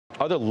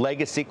Other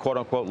legacy, quote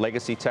unquote,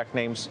 legacy tech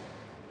names.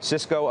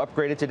 Cisco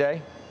upgraded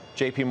today.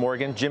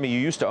 JPMorgan. Jimmy, you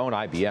used to own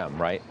IBM,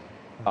 right?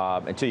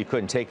 Until you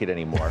couldn't take it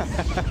anymore.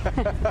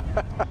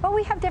 Well,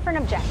 we have different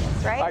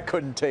objectives, right? I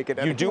couldn't take it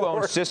anymore. You do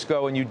own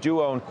Cisco and you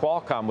do own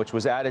Qualcomm, which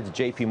was added to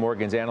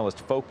JPMorgan's analyst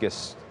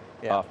focus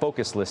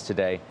list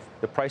today.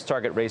 The price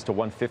target raised to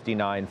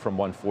 159 from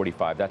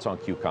 145. That's on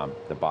QCOM,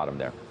 the bottom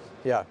there.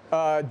 Yeah,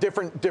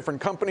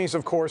 different companies,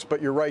 of course,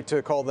 but you're right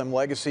to call them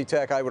legacy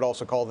tech. I would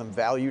also call them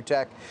value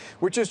tech,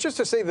 which is just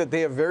to say that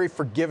they have very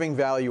forgiving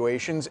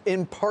valuations,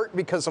 in part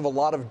because of a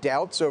lot of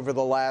doubts over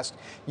the last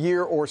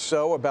year or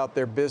so about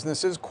their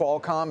businesses.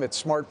 Qualcomm,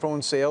 its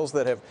smartphone sales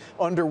that have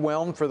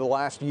underwhelmed for the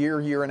last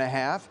year and a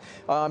half.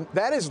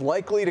 That is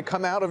likely to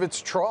come out of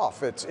its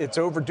trough. It's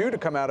overdue to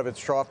come out of its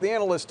trough. The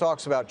analyst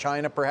talks about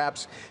China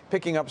perhaps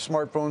picking up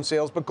smartphone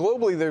sales, but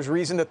globally there's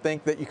reason to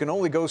think that you can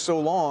only go so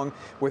long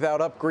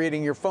without upgrading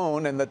your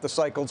phone and that the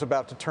cycle's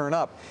about to turn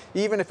up.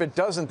 Even if it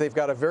doesn't, they've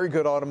got a very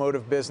good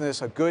automotive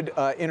business, a good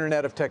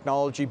Internet of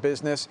Technology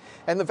business,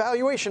 and the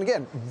valuation,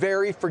 again,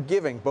 very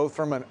forgiving, both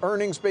from an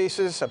earnings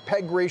basis, a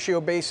PEG ratio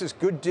basis,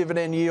 good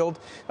dividend yield.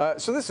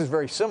 So this is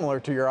very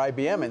similar to your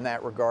IBM in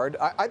that regard.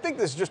 I think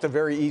this is just a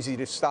very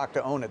easy stock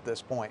to own at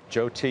this point.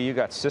 Joe T, you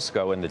got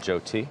Cisco in the Joe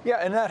T. Yeah,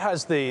 and that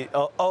has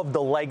of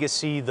the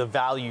legacy, the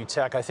value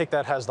tech, I think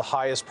that has the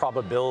highest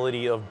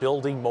probability of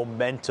building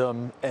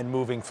momentum and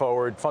moving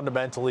forward.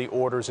 Fundamentally,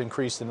 orders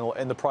increased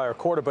in the prior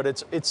quarter, but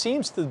it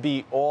seems to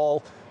be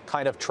all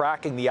kind of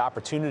tracking the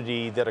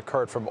opportunity that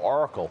occurred from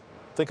Oracle.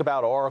 Think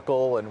about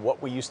Oracle and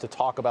what we used to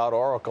talk about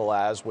Oracle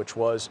as, which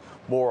was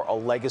more a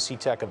legacy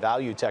tech, a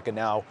value tech, and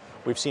now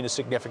we've seen a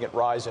significant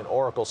rise in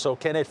Oracle. So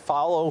can it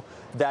follow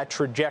that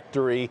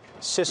trajectory?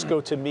 Cisco,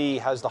 to me,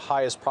 has the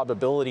highest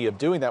probability of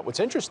doing that.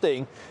 What's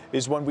interesting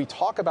is when we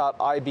talk about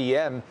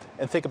IBM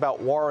and think about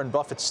Warren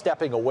Buffett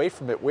stepping away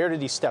from it, where did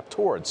he step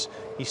towards?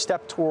 He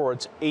stepped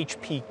towards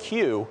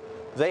HPQ.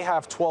 They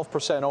have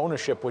 12%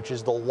 ownership, which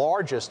is the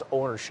largest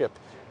ownership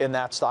in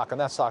that stock, and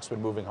that stock's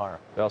been moving higher.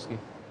 Belsky?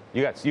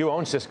 You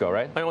own Cisco,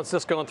 right? I own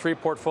Cisco in 3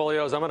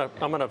 portfolios. I'm gonna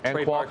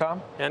trademark Qualcomm?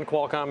 And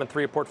Qualcomm in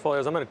 3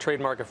 portfolios. I'm gonna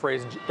trademark a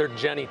phrase. They're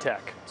Jenny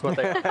Tech. That's what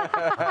they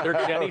are.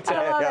 They're Jenny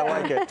Tech. Yeah, I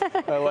like it.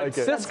 I like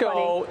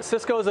it.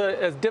 Cisco's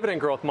a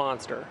dividend growth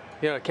monster.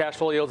 You know, cash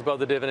flow yields above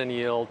the dividend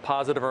yield,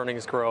 positive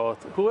earnings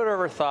growth. Who would have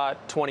ever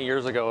thought 20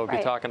 years ago would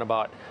be talking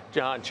about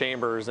John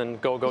Chambers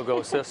and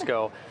go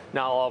Cisco?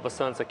 Now all of a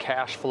sudden it's a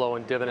cash flow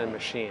and dividend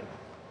machine.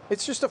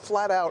 It's just a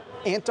flat out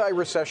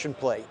anti-recession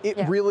play. It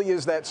really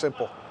is that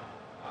simple.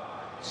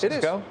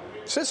 Cisco?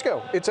 It is.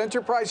 Cisco. It's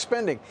enterprise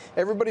spending.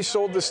 Everybody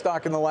sold this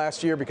stock in the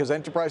last year because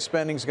enterprise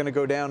spending is going to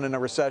go down in a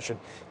recession.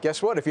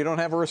 Guess what? If you don't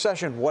have a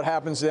recession, what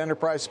happens to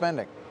enterprise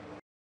spending?